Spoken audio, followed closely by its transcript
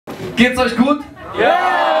Geht's euch gut? Ja!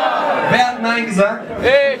 Wer hat Nein gesagt?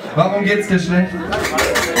 Ich! Warum geht's dir schlecht?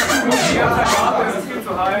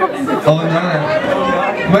 Oh nein.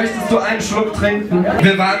 Möchtest du einen Schluck trinken?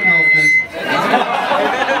 Wir warten auf dich.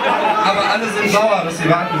 Aber alle sind sauer, dass sie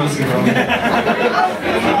warten müssen.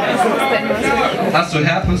 Hast du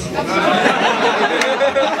Herpes?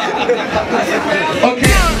 Okay.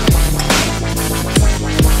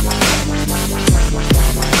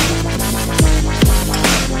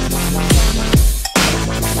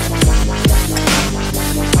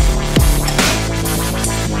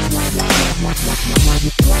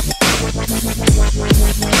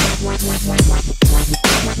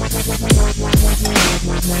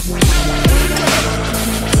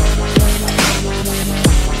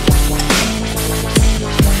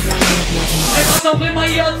 Was auch immer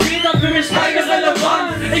ihr erzählt habt, für mich keine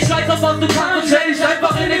Relevanz. Ich scheiß auf was du kannst und stell dich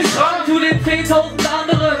einfach in den Schrank. Zu den 10.000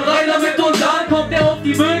 anderen, rein damit und dann kommt er auf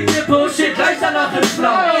die Müllkippe und steht gleich danach im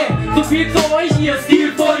Schlamm. So viel zu euch, ihr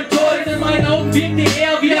stilvollen Toys. In meinen Augen wirkt ihr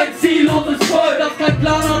eher wie ein zielloses Volk, das kein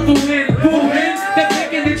Plan hat, wohin. Wohin? Der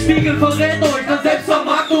Blick in den Spiegel verrät euch, das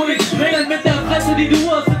Selbstvermarktung nicht springen. Mit der Fresse, die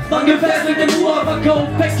du hast, sitzt man gefesselt im Uhr.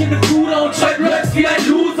 Verkauft Päckchen im Puder und schreibt Raps wie ein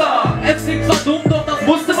Loser. Es klingt zwar dumm, doch das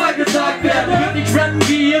musste mal gesagt werden. Würde ich rappen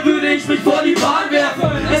wie ihr, würde ich mich vor die Bahn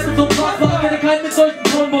werfen. Es ist unfassbar, kenne keinen mit solchen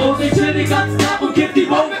Kombos. Ich chill den ganzen Tag und kipp die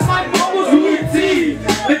Bombe mit meinem Mombos. Luigi,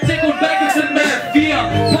 mit Tick und Back ist in Meth. Wir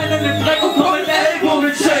fallen in den Dreck und kommen mit Ellbogen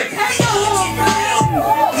mit Checks.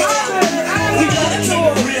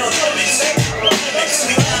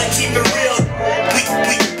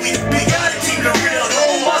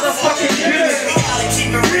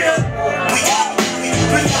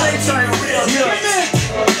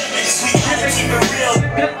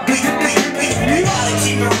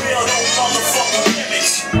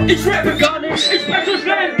 Ich rappe gar nicht, ich spreche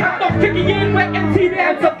schnell, kann doch ficke jeden weg, MC, der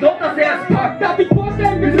ernsthaft glaubt, dass er es packt. Darf ich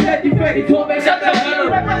vorstellen, wie viel die Freddy Torbeck hat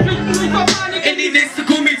der Rapper flüchten durch Panik in die nächste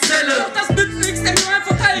Gummizelle. Doch das nützt nichts, der nur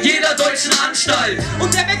einfach Teil jeder deutschen Anstalt.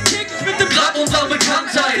 Und der wächst täglich mit dem Grad unserer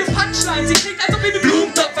Bekanntheit. Für Punchline, sie klingt, als ob ihr mit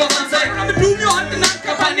Blumentopf verwandt seid. Oder mit Blumenjohann in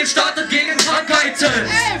Kampagne startet gegen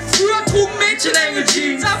Krankheiten. Früher trugen Mädchen enge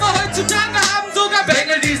Jeans, aber heutzutage haben sogar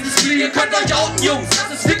Bengel diesen Stil. Ihr könnt euch outen, Jungs,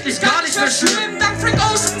 das ist wirklich gar nicht mehr schlimm. Dank Frank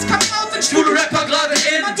Oceans Coming Out sind schwule Rapper gerade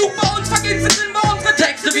in. Man tut bei uns, vergessen sind bei unsere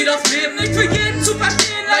Texte wie das Leben nicht für jeden zu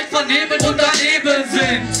verstehen, leicht vernebelt und daneben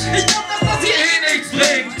sind. Ich glaub, dass das hier eh nichts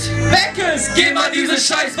bringt. Beckes, geh mal diese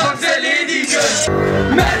Scheißbugs erledigen.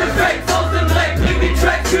 Manifacts aus dem Dreck, bring die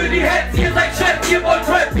Tracks für die Heads. Ihr seid Chef, ihr wollt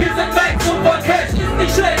Rap, wir sind Max und wollt Cash. Ist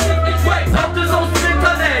nicht schlecht, ist nicht wack, habt es aus dem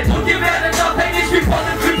Internet. Und ihr werdet abhängig wie von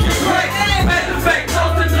dem Typen Track. Manifacts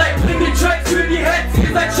aus dem Dreck, bring die Tracks für die Heads.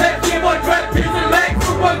 Ihr seid Chef, ihr wollt Rap, wir sind Max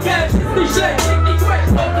und wollt Cash. Ist nicht schlecht, ist nicht wack,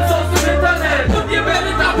 habt es aus dem Internet. Und ihr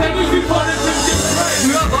werdet abhängig wie von dem Typen Track.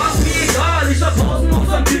 Früher war's mir egal, ich hab Pausen auf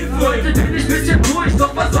am Tipp. Heute bin ich bisschen durch,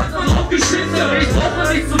 doch was soll's man drauf geschissen? Ich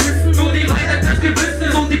brauche nicht zu wissen, nur die Reinheit des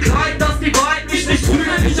Gewissens und die Klarheit, dass die Wahrheit mich nicht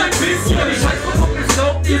prügelt, nicht ein bisschen. Ich weiß, warum ihr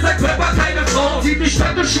glaubt, ihr seid Rapper, keine Frau. Zieht die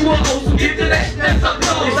Stöckelschuhe aus und gebt den echten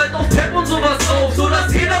Applaus. Ihr seid auf Pep und sowas auf, so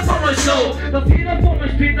dass jeder von euch glaubt, dass jeder von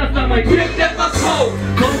euch steht, dass da mal irgendetwas raucht.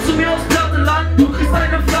 Komm zu mir aus Plattenland, du kriegst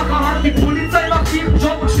eine flache Hand. Die Polizei macht ihren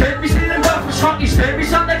Job und stellt mich in den Waffenschrank. Ich stell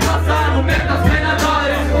mich an der Kasse an und merk, dass keiner da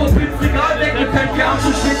ist. Und ins Regal weggefällt, wir haben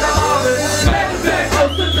schon spät am Abend. Manifacts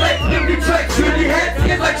aus dem Dreck, bring die Tracks für die Heads.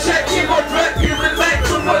 Ihr seid Chef, ihr wollt Rap, wir sind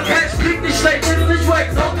Max und wollt Cash. Klingt nicht schlecht, ist nicht wack,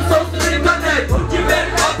 saugt es aus dem Internet. Und ihr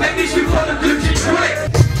werdet abhängig wie von einem glücklichen Track.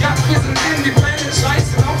 Ja, wir sind independent,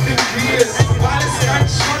 scheißen auf den Bier. Weil es kein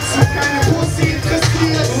Schwanz und keine Pussy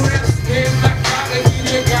interessiert. Du rappst neben der Karre, die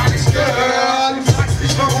dir gar nicht gehört. Du fragst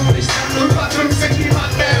dich, warum ich dann über 15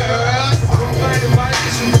 niemand mehr hört. Und meine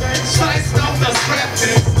weiblichen Fans scheißen auf das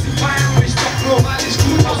Rap-Ding. Sie feiern mich doch nur, weil ich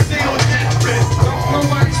gut aussehe und nett bin. Doch nur,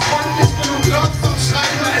 weil ich freundlich bin und glaubst und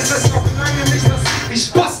schreibe. Es ist noch lange nicht, dass ich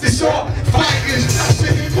boss dich so feiglich. Tasche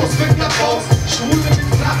Infos mit nach Haus, Schwule mit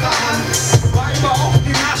flacher Hand. Weiber auf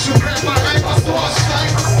die Arsch und Rapper einfach so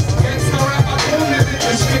aussteigen. Gangster-Rapper ohne Witz,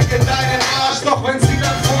 ich fick in deinen Arsch. Doch wenn sie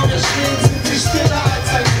dann vor mir stehen, sind sie stiller als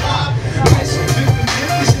ein Grab. Menschen finden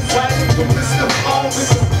wirklich in Zeitung, du bist eine Frau mit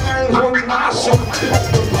einem kleinen hohen Arsch und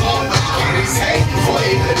braun. Ich haten vor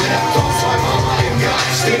ihren Laptops, weil Mama im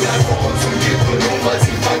Garten steht halt vor uns und gibt nur, weil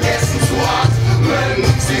sie vergessen zu atmen.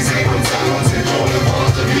 Sie sehen uns an und sind ohne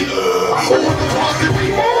Worte wie ohne Worte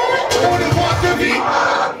wie ohne Worte wie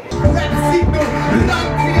Rap sieht nur lang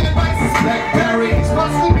wie ein weißes Blackberry. Ich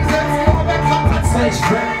mach's nur gesetzt, aber wer kann als Fake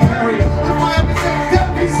Blackberry? Du feier bis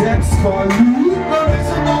jetzt, wie selbst verliebt.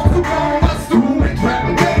 Bist du aufzubauen, was du mit Rap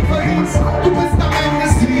Geld verdienst. Du bist am Ende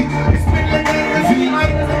Sieg, ich bin Legende wie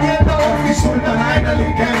eine Legende.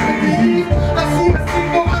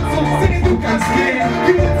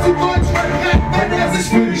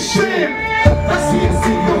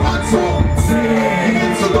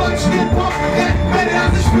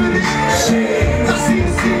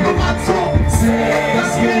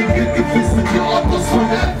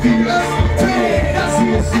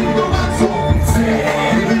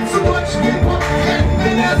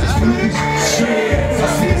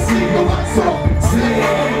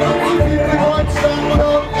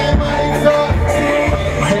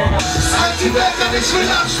 ich will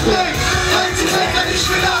abspringen. Halt die Welt an, ich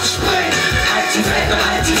will abspringen. Halt die Welt an,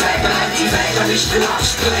 halt die Welt an, halt die Welt an, ich will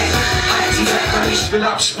abspringen. Halt die Welt an, ich will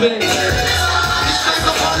abspringen. Ich scheiß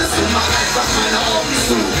auf alles und mach einfach meine Augen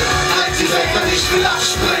zu. Halt die Welt an, ich will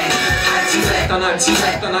abspringen. Halt die Welt an, halt die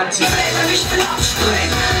Welt an, halt die Welt an, ich will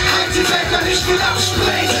abspringen. Halt die Welt an, ich will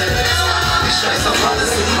abspringen. Ich scheiß auf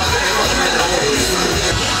alles und mach einfach meine Augen zu.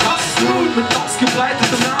 Absolut, mit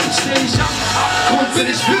ausgebreitetem Namen steh ich am Abgrund. Bin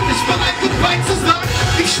ich wirklich bereit, goodbye zu sagen?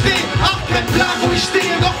 Ich steh, hab keinen Plan, wo ich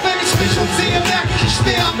stehe. Doch wenn ich mich umsehe, merke ich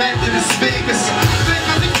stehe am Ende des Weges. Wenn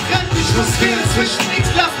man sich trennt, ich muss wählen zwischen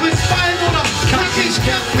nichts, lass mich fallen oder kacke, ich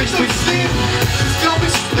kämpf mich durchs Leben. Ich glaub,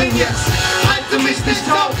 ich spring jetzt, halte mich nicht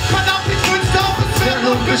auf. Verdammt, ich wünschte auch, es wäre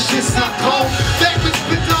nur ein beschissener Traum. Weck mich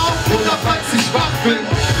bitte auf, oder falls ich wach bin.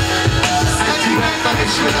 Halt die Welt an,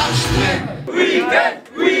 ich will abspringen. Weekend,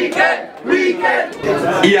 Weekend, Weekend.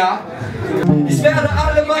 Ja. Ich werde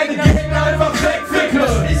alle meine Gegner einfach wegficken.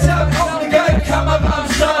 Ich hab auch eine geile Kamera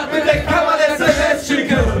am Start, mit der kann man SMS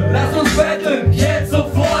schicken. Lass uns betteln, jetzt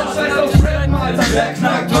sofort. Scheiß auf Rap, Alter, wer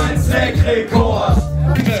knackt mein Snack-Rekord?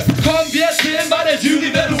 Komm, wir erzählen bei der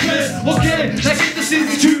Jury, wer du bist. Okay, da gibt es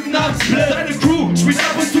diesen Typen namens Split. Seine Crew spielt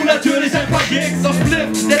ab und zu natürlich ein paar Gigs auf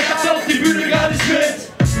Split. Der darf auf die Bühne gar nicht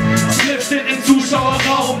mit. Split steht im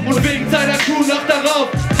Zuschauerraum und winkt seiner Crew noch darauf.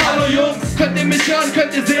 Hallo Jungs, könnt ihr mich hören,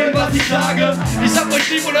 könnt ihr sehen, was ich sage? Ich hab euch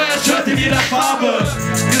lieb und euer Shirt in jeder Farbe.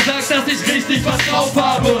 Gesagt, dass ich richtig was drauf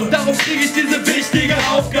habe. Darum krieg ich diese wichtige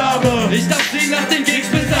Aufgabe. Ich darf sie nach den Gigs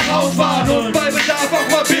bis nach Haus fahren und bei Bedarf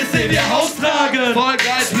auch mal bis in ihr Haus tragen. Voll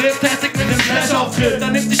geil, Split-Tastic mit dem Flash-Auftritt.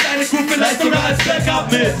 Dann nimmt dich deine Crew vielleicht sogar als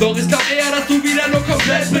Backup mit. Doch ich glaub eher, dass du wieder nur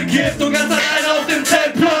komplett bekifft und ganz alleine auf dem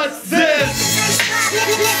Zeltplatz sitzt.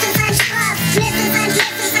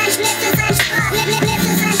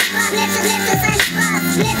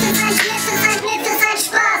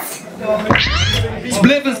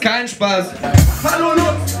 Spliff ist kein Spaß. Hallo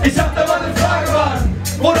Lutz, ich hab da mal eine Frage, Mann.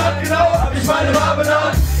 Monat genau hab ich meine Wahl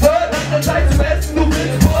benannt. Hört nach der Zeit zum Essen, du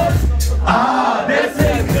willst Wurst. Ah,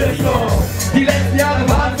 deswegen Christo. Die letzten Jahre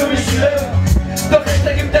waren für mich schlimm. Doch jetzt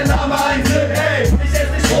ergibt der Name einen Sinn. Ey, ich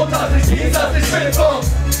esse nicht Montags, ich Dienstags, ich bin Fuchs.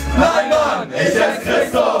 Nein, Mann, ich esse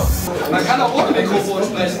Christoph. Man kann auch ohne Mikrofon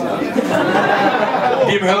sprechen.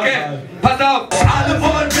 Okay, pass auf. Alle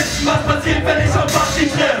wollen wissen, was passiert, wenn ich auf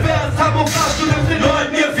Basti treffe. Wer ist Hamburg, du nimmst den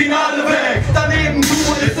Leuten ihr Finale weg. Daneben du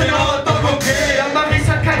ist in Ordnung, okay. Dann mach ich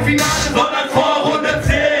halt kein Finale, sondern Vorrunde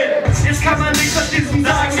 10. Jetzt kann man nichts aus diesem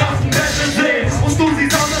sagenhaften Battle sehen. Und du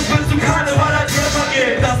siehst aus, als würdest du Karneval als Rapper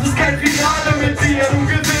gehen. Das ist kein Finale mit dir. Du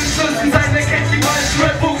gewinnst müssen sein, wer kennt die meisten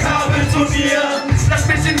Rap-Vokabelturnier. Lass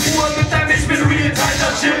mich in Ruhe mit deinem Ich bin real,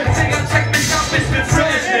 Alter, chill. Digga, check mich ab, ich bin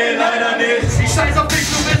fresh. Nee, leider nicht. Ich scheiß auf dich,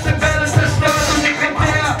 du bist im Welle zerstört. Und ich bin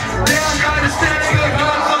der an deine Stelle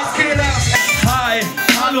gehört, was geht ab? Hi,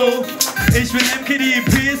 hallo. Ich bin Emkay, die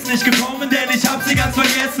EP ist nicht gekommen, denn ich hab sie ganz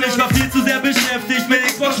vergessen. Ich war viel zu sehr beschäftigt mit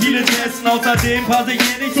Xbox-Spiele testen. Außerdem passe ich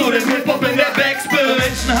mir nicht so den Hip-Hop in der Backspin.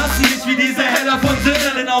 Menschen hassen mich wie dieser Heller von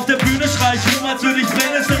Sinnerlin. Auf der Bühne schrei ich rum, als würde ich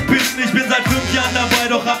Brennnesseln pissen. Ich bin seit 5 Jahren dabei,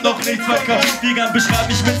 doch hab noch nichts verkauft. Vegan beschreibt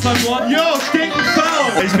mich mit 2 Worten. Yo, stinkend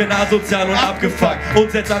faul. Ich bin asozial und abgefuckt und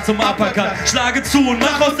setz an zum Uppercut. Schlage zu und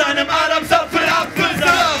mach aus deinem Adamsapfel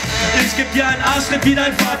Apfelsaft. Ich geb dir einen Arschtritt wie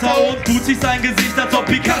dein Vater und tut sich sein Gesicht, als ob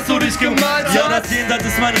Picasso dich gemalt hat. Ja, das Jenseits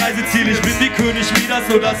ist mein Reiseziel. Ich bin wie König Midas,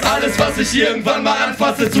 so dass alles, was ich irgendwann mal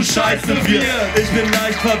anfasse, zu scheiße wird. Ich bin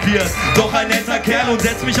leicht verwirrt, doch ein netter Kerl und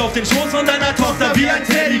setz mich auf den Schoß von deiner Tochter wie ein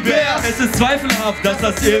Teddybär. Es ist zweifelhaft, dass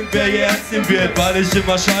das irgendwer hier ernst nehmen wird, weil ich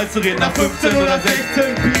immer Scheiße red nach 15 oder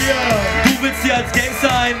 16 Bier. Du willst dir als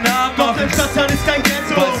Gangster einen Namen machen, doch im Stadtteil ist kein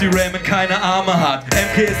Ghetto, weil sie Raymond keine Arme hat.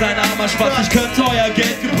 Emkay ist ein armer Spatz, ich könnte euer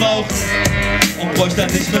Geld gebrauchen und bräuchte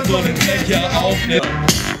dann nicht mehr so einen Dreck hier aufnehmen.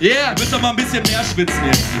 Yeah, müsst doch mal ein bisschen mehr schwitzen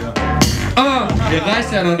jetzt hier. Oh, der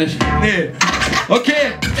reicht ja noch nicht. Nee.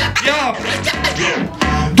 Okay, ja.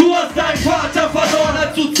 Du hast deinen Vater verloren,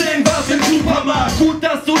 als du 10 warst im Supermarkt. Gut,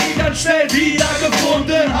 dass du ihn dann schnell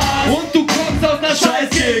wiedergefunden hast. Und du kommst aus einer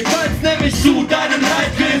Scheißgegend, weil's nämlich zu deinem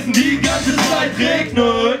Leidwesen die ganze Zeit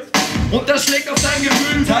regnet. Und das schlägt auf dein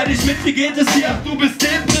Gemüt. Teil dich mit, wie geht es dir? Du bist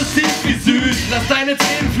depressiv wie süß. Lass deine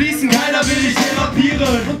Tränen fließen, keiner will dich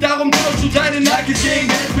therapieren. Und darum tauschst du deine Nikes gegen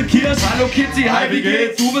Geld mit Kirsch. Hallo Kitty, hi, wie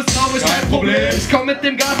geht's? Du bist traurig, kein Problem. Ich komm mit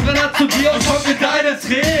dem Gasbrenner zu dir und hoffe deine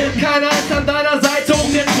Tränen. Keiner ist an deiner Seite,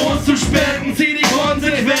 um dir Trost zu spenden. Zieh die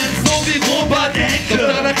Konsequenz, so wie Robert Enke.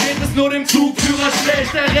 Doch danach geht es nur dem Zugführer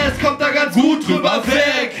schlecht. Der Rest kommt da ganz gut drüber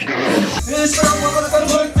weg. Ich will auch mal was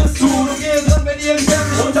Verrücktes tun und gehe dran, wenn irgendwer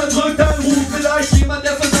mich unterdrückt, dann ruft vielleicht jemand,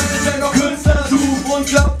 der für seine Welt noch Künstler sucht und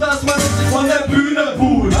glaubt, dass man uns nicht von der Bühne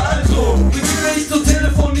buht. Also, beginne ich zu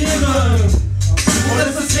telefonieren.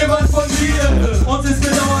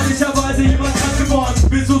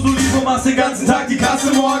 machst den ganzen Tag die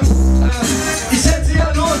Kasse morgen. Ich hätte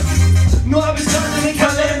ja Lust, nur hab ich gerade in den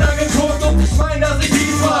Kalender geguckt und ich mein, dass ich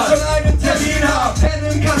diesmal schon einen Termin hab.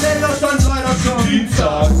 Denn im Kalender stand leider schon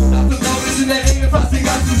Dienstag. Nacht und Tag ist in der Regel fast den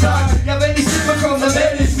ganzen Tag. Ja, wenn ich nicht bekomme, dann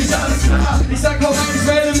melde ich mich, alles klar. Ich sag auch, ich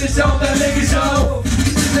melde mich auf, dann leg ich auf.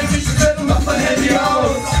 Ich leg mich ins Bett und mach mein Handy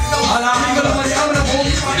aus. Alarm, ich will doch mal die Arme nach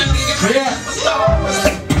oben. Yeah.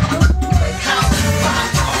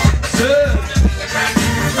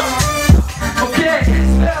 Okay,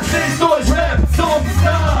 lass dich durch Rap zum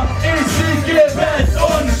Star. Ich siege Bett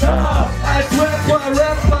und Schlaf. Als Rapper,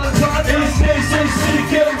 ich nicht, ich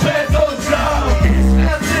siege Bett und Schlaf.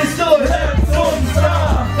 Lass dich durch Rap zum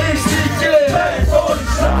Star. Ich siege Bett und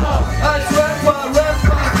Schlaf. Als Rapper,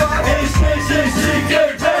 ich nicht, ich siege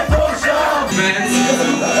Bett und Schlaf.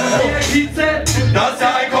 Das ist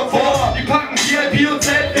ja ein Komfort. Die packen VIP und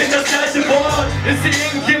Z in das gleiche Wort. Ist hier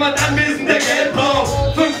irgendjemand anwesend, der Geld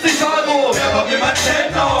braucht? 50 €, wer kommt jemand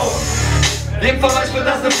Geld auf? Dem von euch wird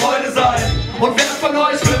das eine Freude sein. Und wer von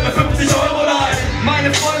euch wird mir 50 € leihen?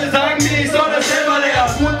 Meine Freunde sagen mir, ich soll das selber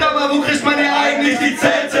lernen. Gut, aber wo kriegt man hier eigentlich die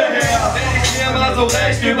Zelte her? Wenn ich mir mal so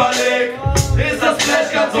recht überleg, ist das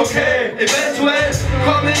Flash ganz okay. Eventuell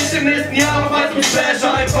komme ich im nächsten Jahr noch mal zum Flash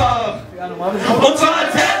einfach. Und zwar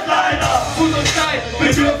als Headliner. Tut uns leid,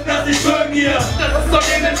 wir dürfen das nicht mögen hier. Das ist doch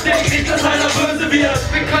dem Instinkt, nicht, dass einer böse wird.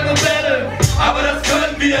 Wir können battlen, aber das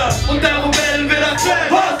können wir. Und darum battlen wir das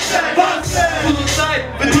Flash. Was? Tut uns leid,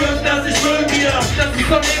 wir dürfen das nicht mögen hier. Das ist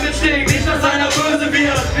doch dem Instinkt, nicht, dass einer böse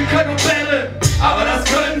wird. Wir können battlen, aber das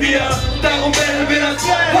können wir. Darum battlen wir das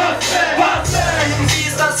Flash. Was? Irgendwie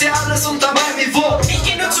ist das hier alles unter meinem Niveau. Ich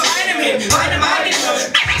geh nur zu einem hin, meinem eigenen.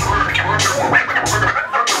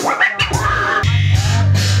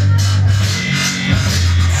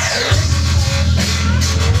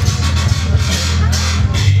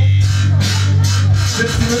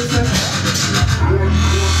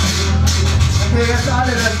 Okay, jetzt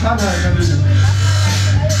alle, das kann halt bitte.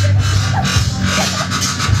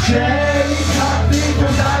 Ich hab dich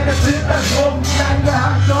und deine Zitterschrumpf lang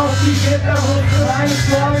gehackt auf die Gitterhose, deine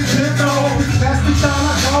vollen Zitterhose. Fährst dich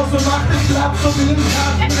danach raus und mach dich klapp, so wie ein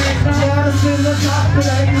Kassenrechner. Ja, das sind eine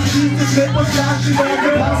Tachtbedenken, du siehst es mit und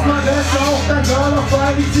Flaschenbecke. Pass mal besser auf dein Girl auf,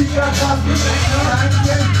 weil die zieht grad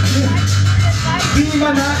wie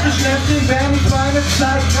man nachgeschleppt, den wenn ich meine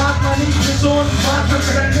Zeit grad mal nicht mit so einem Quatsch und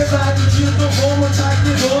Tränke bleibt ich hier so rum und zeig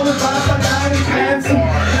dir so eine was an deine Grenzen.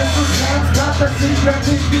 Bis du kennst, klappt das nicht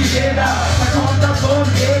wirklich wie jeder. Da kommt da so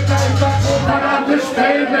ein Gegner, ich war so verdammte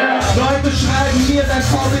Spenge. Leute schreiben mir, dein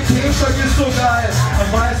VW-T-Shirt ist so geil.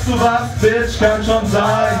 Und weißt du was, Bitch, kann schon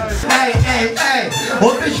sein. Ey,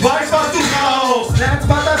 und ich weiß, was du brauchst. Lernst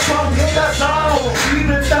mal das Song, dreh das auf.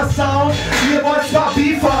 Übelst das Sound, ihr wollt zwar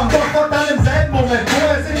liefern, doch von dann im selben Moment,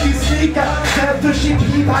 woher sind die Sneaker?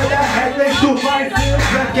 Self-Chemie bei der Handling, du weißt,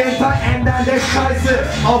 wird Game verändern, der Scheiße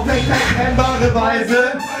auf echt erkennbare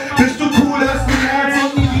Weise. Bist du cool, hörst du Herz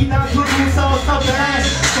und nie wieder Producer aus der Band.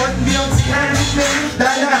 Sollten wir uns kennen, ich nehm nicht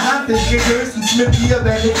deine Hand, ich geh höchstens mit dir,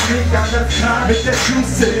 wenn ich nicht anders kann. Mit der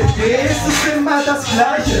Schuss-CD ist es immer das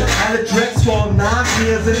Gleiche. Alle Tracks vor und nach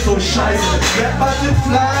mir sind so scheiße. Rapper sind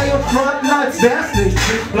fly und fronten als wär's nicht.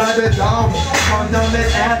 Ich bleibe down, komm dann mit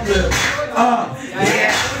Adlib.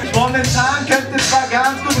 Momentan könnte zwar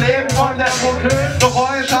ganz gut leben von der Mucke, doch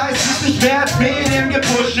euer Scheiß ist nicht wert,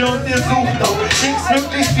 Mediengepusche und ihr sucht doch links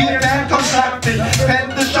möglichst viele Bandkontakte. Ich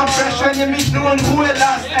fände es schon fresh, wenn ihr mich nur in Ruhe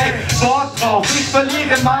lasst, ey, Wort drauf. Ich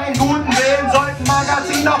verliere meinen guten Willen, sollten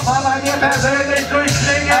Magazin noch mal bei mir persönlich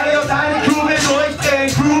durchklingen. Ey, und deine Crew will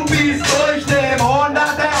durchdrehen, Groupies durchnehmen, 100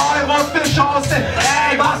 € für Chance,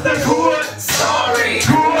 ey, was denn cool?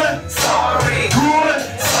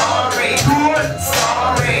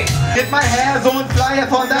 Gib mal her, so ein Flyer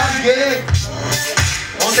von deinem Gig.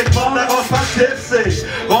 Und ich baue daraus fast tipsig.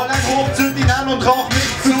 Roll ein hoch, zünd ihn an und rauch mich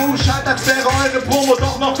zu. Scheint, als wäre eure Promo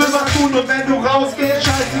doch noch dümmer tun. Und wenn du rausgehst,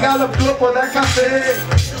 scheißegal ob Club oder Café.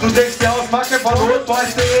 Du denkst dir aus Macke von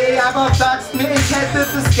Roadboys.de, aber sagst mir, ich hätte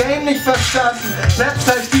das Game nicht verstanden. Selbst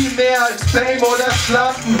halt viel mehr als Fame oder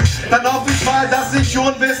Schlappen. Dann hoffe ich mal, dass ich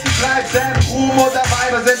unwissend bleib, denn Ruhm oder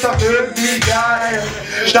Weiber sind doch irgendwie geil.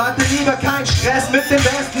 Starte lieber keinen Stress mit dem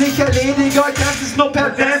Besten, ich erledige euch, das ist nur per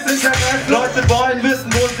Desinteresse. Leute wollen wissen,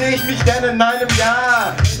 wo sehe ich mich denn in einem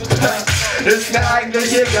Jahr? Ist mir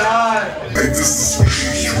eigentlich egal.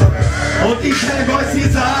 Und die Playboys, die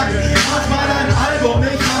sagen, mach mal ein Album,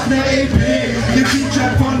 ich mach ne EP.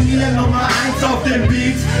 Gefeatured von mir Nummer 1 auf den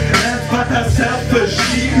Beats. Butter selfish,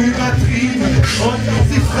 wie übertrieben. Und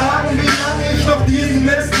sie fragen, wie lange ich noch diesen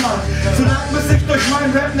Mist mach. So lange bis ich durch mein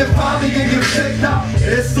mein Rap ne farbige Geschichte ab.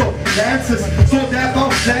 Ist so, Lance ist so der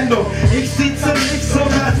auf Sendung. Ich sitze nicht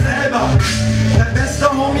sogar selber. Der beste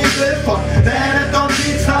Homie will von Bennett und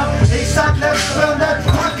Beats ab. Ich sag let's burn that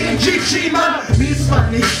fucking GG, Mann. Mies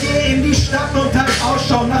Mann, ich geh in die Stadt und halt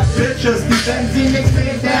Ausschau nach Bitches, die wenn sie nichts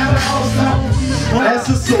sehen, derbe auslaufen. Und es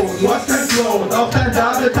ist so, du hast kein Flow und auch dein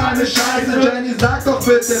Double Time ist scheiße. Jenny, sag doch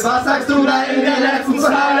bitte, was sagst du da in der letzten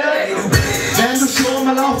Zeile? Wenn du schon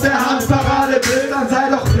mal auf der Handparade bist, dann sei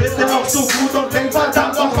doch bitte auch so gut und denk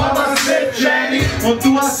verdammt noch mal was mit, Jenny. Und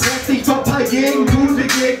du hast recht, ich vorbei gegen gute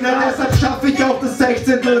Gegner, deshalb schaffe ich auch das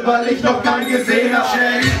 16. weil ich noch keinen gesehen hab,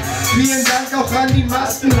 Jenny. Vielen Dank auch an die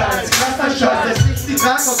Maskenlines, krasser Scheiß, dass ich sie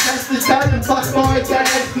trag aus Hässlichkeit im Fach bei euch der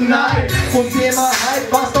echten Neid. Und Thema Hype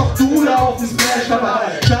warst doch du da auf dem Splash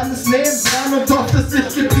dabei. Standest nebendran und dachtest,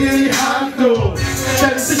 ich geb dir die Hand, du.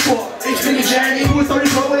 Stell es dich vor, ich bin die Jenny, du bist doch die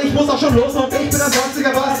Show, ich muss auch schon los und ich bin ein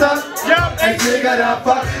sonstiger Bastard. Ja, echt mega der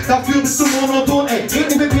Fuck, dafür bist du monoton, ey,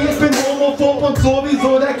 gegen mit mir, ich bin homophob und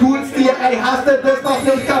sowieso der coolste, ey, hast du das noch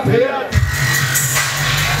nicht kapiert?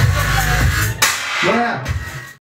 Yeah.